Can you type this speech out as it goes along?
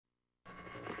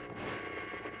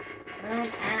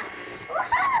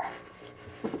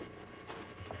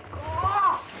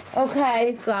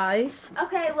Okay, guys.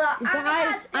 Okay, well,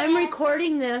 guys, I'm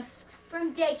recording this.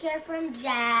 From daycare from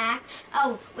Jack.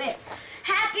 Oh, wait.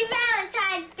 Happy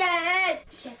Valentine's Day!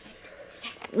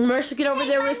 Marissa, get over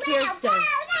there with Kirsten.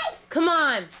 Come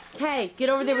on. Hey, get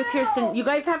over there with Kirsten. You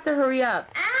guys have to hurry up.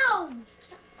 Ow!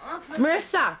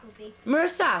 Marissa.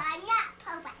 Marissa.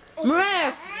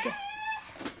 Marissa.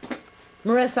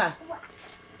 Marissa.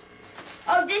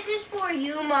 Oh, this is for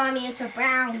you, Mommy. It's a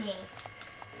brownie.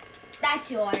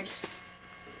 That's yours.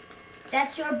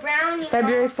 That's your brownie.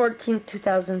 February 14th,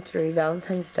 2003,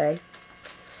 Valentine's Day.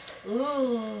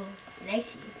 Ooh,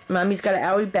 nice. Mommy's got an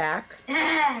owie back.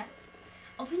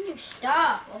 Open your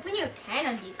stuff. Open your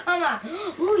candy. Come on.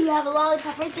 Ooh, you have a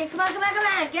lollipop right there. Come on, come on, come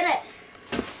on. Get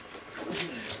it.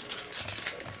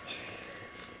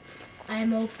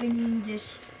 I'm opening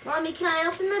this. Mommy, can I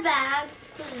open the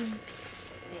bags?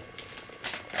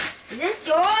 Is this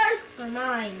yours or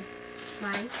mine?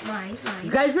 Mine.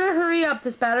 You guys better hurry up.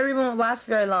 This battery won't last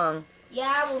very long.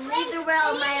 Yeah, we'll leave the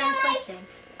rail my own question.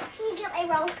 Can you get my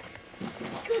rope?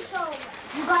 Control.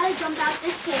 You gotta jump out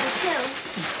this can too.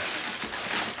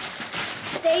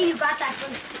 Say you got that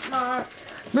from Mom.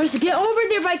 Marissa, get over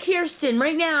there by Kirsten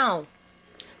right now.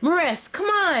 Marissa, come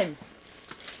on.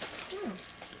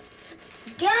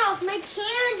 Get off my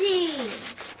candy.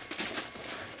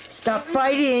 Stop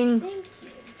fighting. Thank you.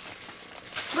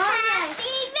 Mom,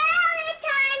 Happy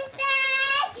Valentine's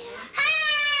Day!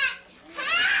 Ha!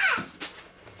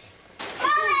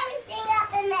 Roll everything up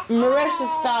in the Marissa,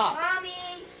 stop. Mommy,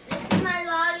 this is my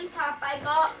lollipop I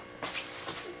got.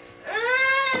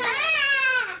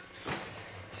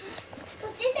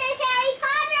 But this is Harry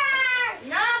Potter!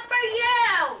 Not for you!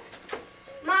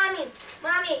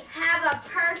 Mommy, have a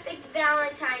perfect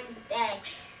Valentine's Day.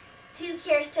 To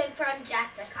Kirsten from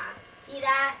Jessica. See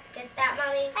that? Get that,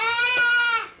 Mommy?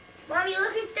 Mommy,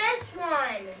 look at this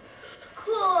one.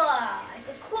 Cool. It's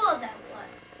a cool that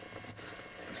one.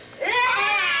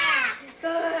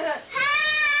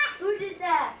 Who did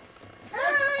that?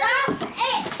 Stop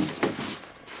it!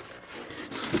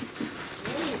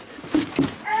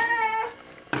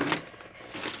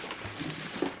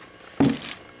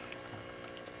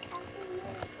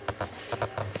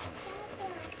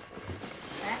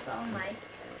 That's all nice.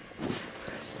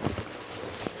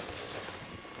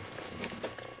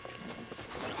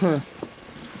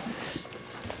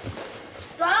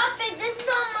 Stop it! This is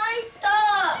not my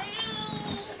stuff!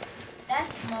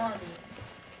 That's Mommy.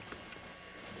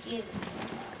 Give me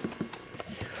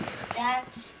that.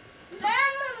 That's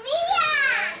Mamma Mia!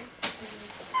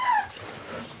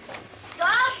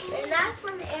 Stop! And that's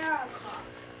from Erica.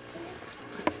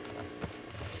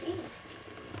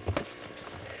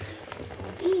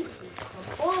 Easy.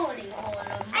 Bowling all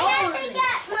I have to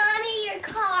get Mommy your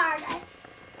card.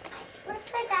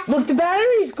 What's my back? Look, the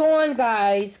battery's gone,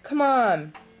 guys. Come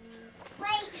on.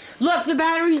 Wait. Look, the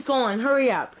battery's gone.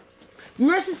 Hurry up.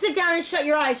 Marissa, sit down and shut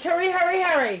your eyes. Hurry, hurry,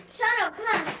 hurry. Shut up,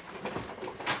 come on.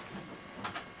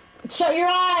 Shut your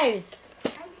eyes.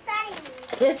 I'm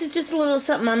studying. This is just a little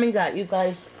something Mommy got, you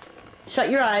guys. Shut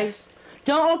your eyes.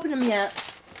 Don't open them yet.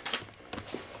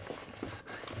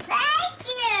 Thank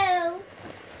you.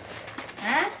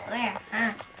 Huh? Where?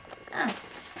 Huh?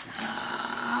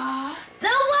 Oh. The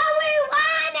one we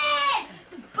wanted!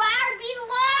 Barbie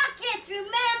lockets,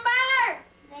 remember?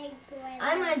 Thank you.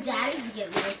 I want Daddy to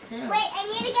get this too. Wait, I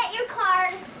need to get your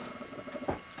card.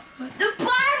 The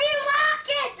Barbie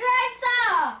locket,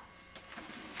 Risa!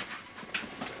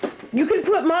 You can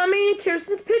put Mommy and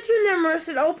Kirsten's picture in there, Marissa.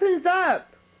 It opens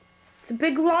up. It's a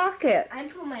big locket. I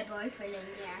put my boyfriend in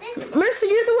there. This Marissa,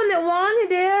 you're the one that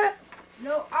wanted it.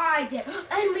 No, I did.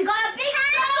 And we got a big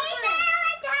Happy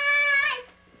Valentine's!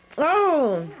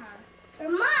 Oh. For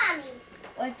Mommy.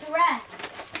 What's the rest?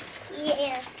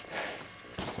 Yeah.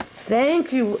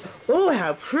 Thank you. Oh,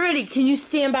 how pretty. Can you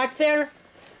stand back there?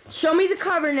 Show me the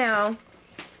cover now.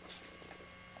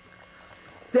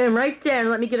 Then right there, and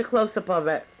let me get a close-up of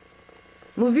it.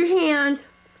 Move your hand.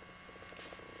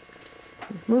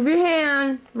 Move your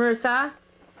hand, Marissa.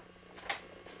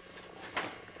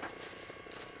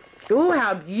 Oh,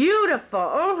 how beautiful.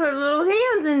 Oh, her little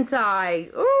hand's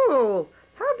inside. Oh,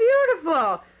 how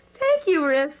beautiful. Thank you,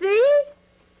 Rissy.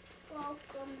 Welcome,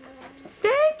 Mom.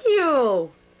 Thank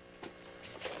you.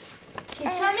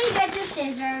 Can somebody get the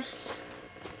scissors?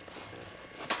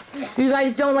 You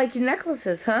guys don't like your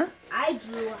necklaces, huh? I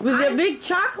do. With a big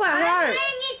chocolate I'm heart. bringing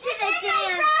it to the This is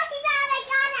dance. I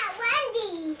got at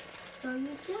Wendy's. So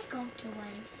you did go to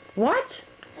Wendy's. What?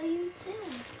 So you did.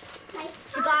 My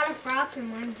She got a frock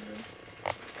from Wendy's.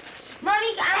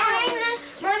 Mommy, I'm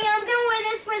gonna wear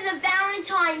this for the Valentine's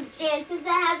Valentine's dance since it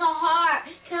has a heart.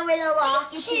 Can I wear the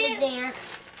locket to the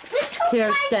dance? Let's go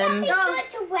find Kirsten. something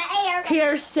good to wear.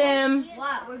 Kirsten.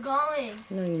 What? We're going.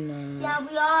 No, you're not. Yeah,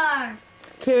 we are.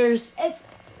 Kirsten. It's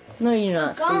No, you're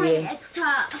not, going. sweetie. It's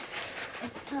tough.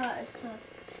 It's tough. It's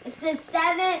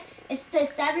tough. It's the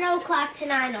 7 o'clock to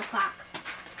 9 o'clock.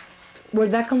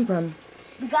 Where'd that come from?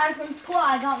 We got it from school.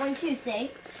 I got one too,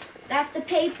 see? That's the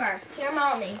paper. Here,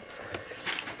 Mommy.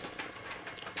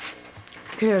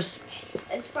 Kirsten.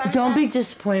 It's from Don't be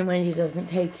disappointed when he doesn't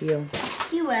take you.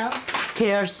 He will.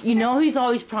 Kirsten, you know he's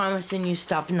always promising you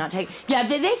stuff and not taking. Yeah,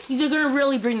 they're gonna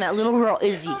really bring that little girl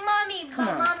Izzy. Oh, Mommy, Come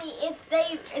but on. Mommy,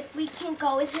 if we can't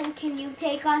go with him, can you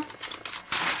take us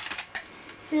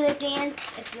to the dance?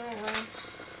 If you don't want.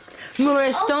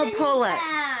 Maurice, don't Open pull his it.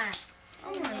 bag.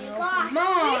 Oh Gosh, my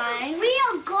gosh.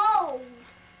 Real gold.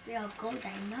 Real gold,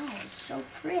 I know. It's so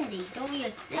pretty. Don't you I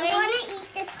think? want to eat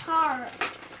this heart.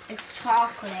 It's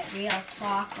chocolate, real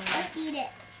chocolate. Let's eat it.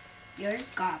 Yours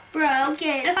got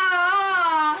broken.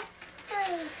 Ah!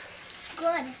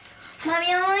 Good. Mommy,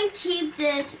 I want to keep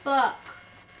this book.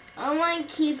 I want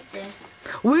to keep this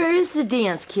Where is the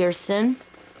dance, Kirsten?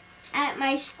 at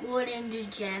my school in the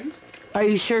gym. Are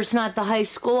you sure it's not the high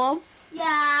school?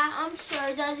 Yeah, I'm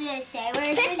sure. Doesn't it say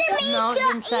where it's Picture me No, it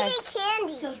didn't say. eating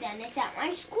candy. So then it's at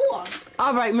my school.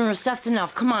 All right, Maurice, that's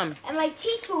enough. Come on. And my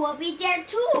teacher will be there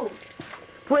too.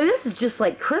 Boy, this is just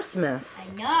like Christmas. I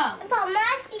know. But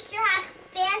my teacher has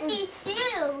fancy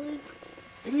shoes.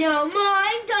 No,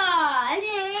 mine does.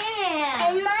 Yeah.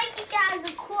 And my teacher has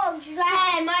a cool dress.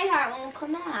 Hey, my heart won't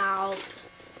come out.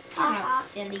 Come out,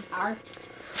 silly heart.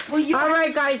 Well, you All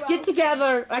right, guys, get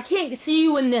together. I can't see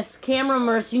you in this camera,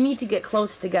 Maurice. You need to get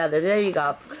close together. There you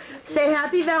go. Say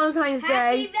Happy Valentine's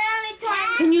Happy Day.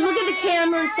 Valentine's Can you look at Day. the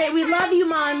camera and say, we love you,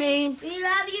 Mommy. We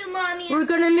love you, Mommy. We're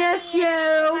going to miss you.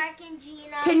 Mark and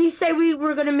Gina. Can you say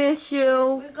we're going to miss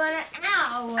you? We're gonna.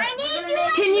 Ow. I need We're gonna you.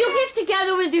 miss Can you get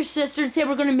together with your sister and say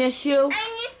we're going to miss you? I